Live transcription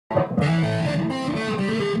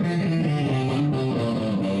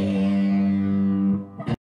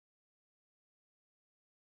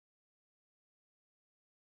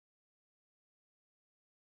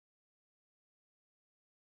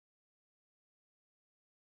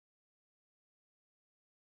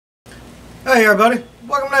Hey everybody,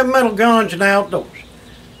 welcome to Metal Guns and Outdoors.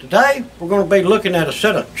 Today we're going to be looking at a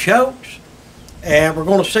set of chokes and we're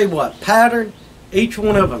going to see what pattern each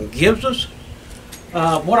one of them gives us.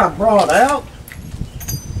 What I brought out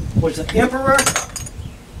was the Emperor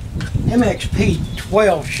MXP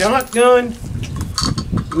 12 shotgun.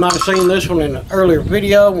 You might have seen this one in an earlier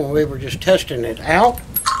video when we were just testing it out.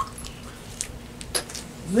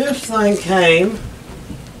 This thing came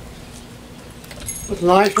with a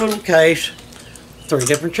nice little case, 3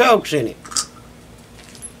 different chokes in it.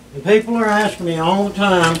 And people are asking me all the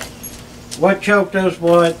time, what choke does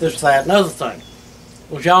what, this, that, and other thing.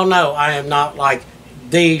 Well, y'all know I am not like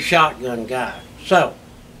the shotgun guy. So,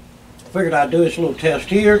 I figured I'd do this little test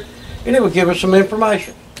here, and it would give us some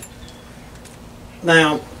information.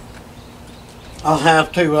 Now, I'll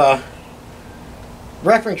have to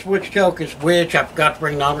reference which choke is which. I forgot to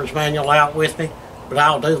bring the owner's manual out with me, but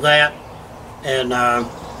I'll do that. And I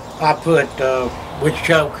put which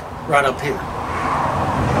choke right up here.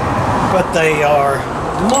 But they are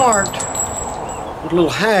marked with little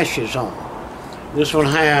hashes on them. This one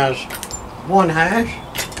has 1 hash.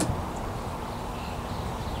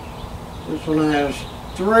 This one has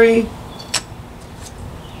 3.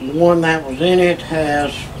 And the one that was in it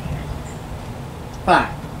has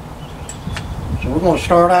 5. So we're going to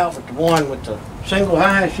start out with the one with the single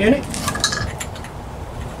hash in it.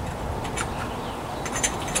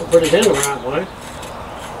 Put it in the right way.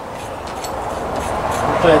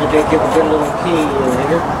 Looks like they did give a good little key in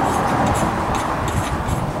here.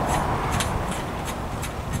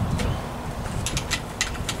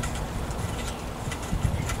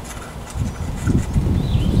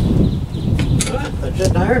 Alright, that's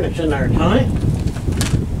in there, and it's in there tight.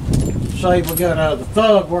 Say we got the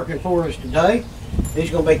Thug working for us today.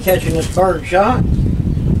 He's going to be catching this bird shot.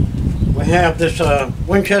 We have this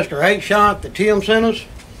Winchester 8-shot that Tim sent us.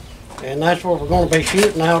 And that's what we're going to be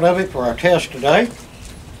shooting out of it for our test today.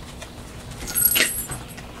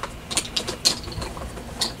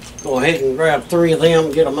 Go ahead and grab 3 of them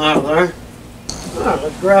and get them out of there. Alright,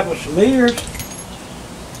 let's grab us some ears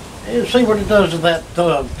and see what it does to that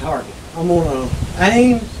Thug target. I'm going to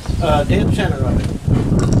aim dead center of it.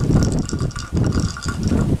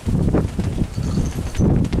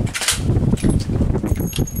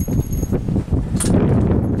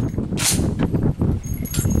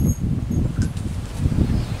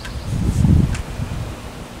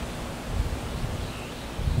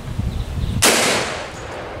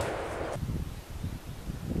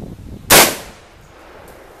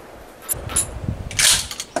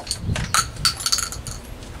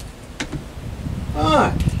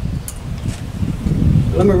 Alright,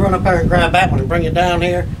 let me run up there and grab that one and bring it down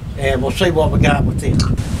here, and we'll see what we got with it.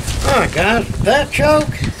 Alright guys, with that choke,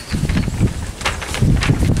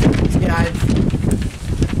 yeah,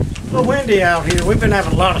 it's a little windy out here. We've been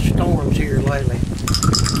having a lot of storms here lately.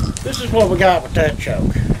 This is what we got with that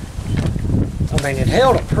choke. I mean, it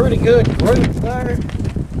held a pretty good grip there,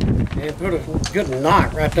 and put a good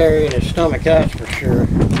knot right there in his stomach, that's for sure.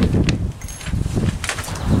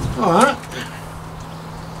 Alright.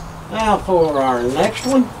 Now for our next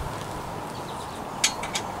one.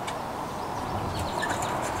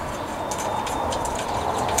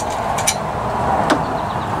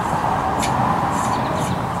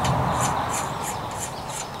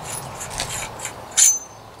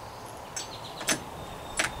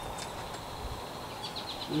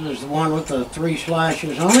 This is the one with the 3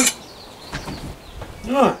 slashes on it.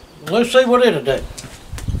 Alright, let's see what it'll do.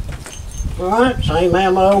 Alright, same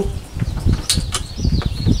ammo.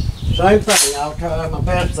 Same thing, I'll try my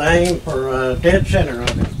best to aim for dead center of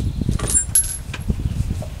it.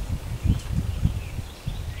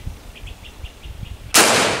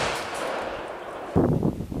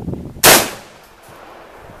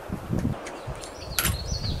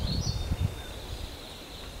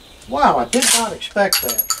 Wow, I did not expect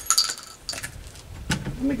that.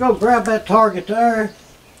 Let me go grab that target there.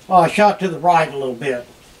 Oh, I shot to the right a little bit.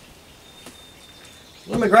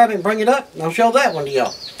 Let me grab it and bring it up, and I'll show that one to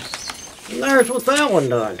y'all. And there's what that one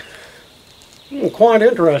done. Quite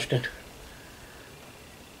interesting.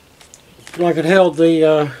 Like it held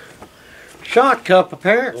the shot cup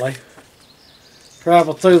apparently.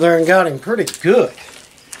 Traveled through there and got him pretty good.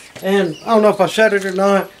 And I don't know if I said it or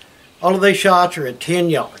not, all of these shots are at 10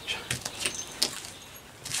 yards.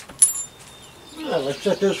 Well, let's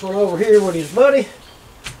set this one over here with his buddy.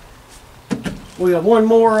 We have one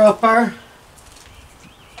more up there.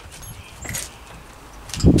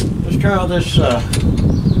 Let's try this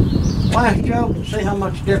last choke and see how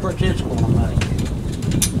much difference it's going to make.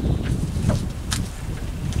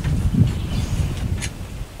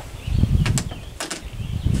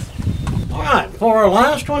 Alright, for our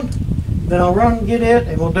last one, then I'll run and get it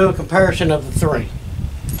and we'll do a comparison of the three.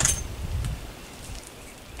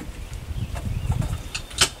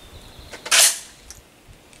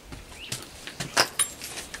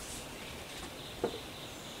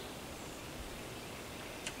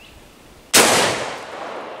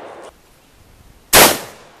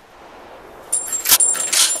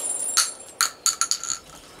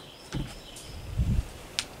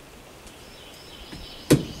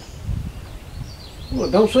 Well,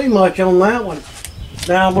 don't see much on that one.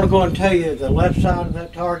 Now I'm going to go and tell you the left side of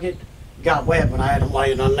that target got wet when I had them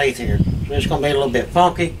laying underneath here. So it's going to be a little bit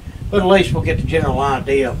funky, but at least we'll get the general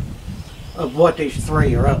idea of what these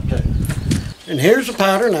three are up to. And here's the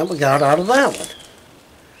pattern that we got out of that one.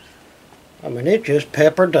 I mean, it just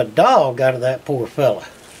peppered the dog out of that poor fella.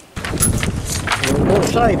 And I'm going to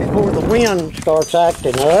say, before the wind starts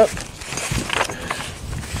acting up,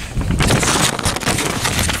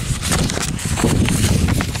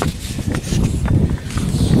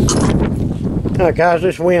 Alright guys,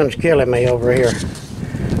 this wind's killing me over here.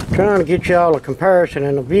 I'm trying to get y'all a comparison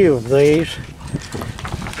and a view of these.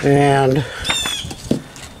 And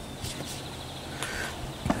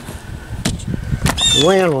the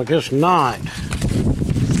wind will just not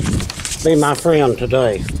be my friend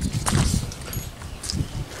today.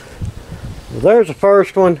 Well, there's the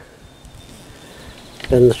first one.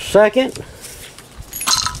 Then the second.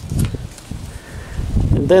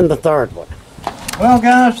 And then the third one. Well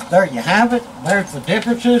guys, there you have it. There's the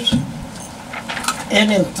differences.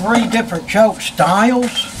 And in three different choke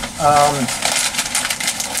styles. I'm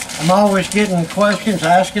always getting questions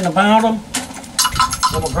asking about them.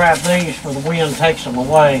 I'm going to grab these before the wind takes them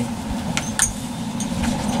away.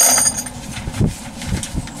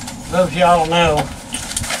 Those of y'all know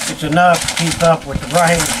it's enough to keep up with the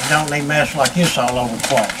rain. You don't need mess like this all over the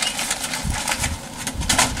place.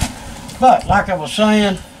 But like I was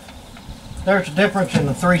saying, there's a difference in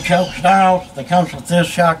the three choke styles that comes with this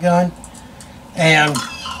shotgun. And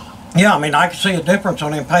yeah, I mean, I can see a difference on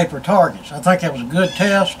them paper targets. I think it was a good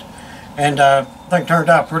test, and I think it turned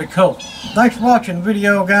out pretty cool. Thanks for watching the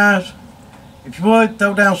video, guys. If you would,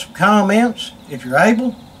 throw down some comments if you're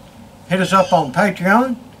able. Hit us up on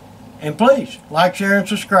Patreon. And please, like, share, and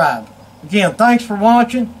subscribe. Again, thanks for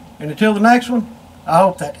watching, and until the next one, I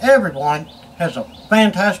hope that everyone has a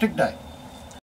fantastic day.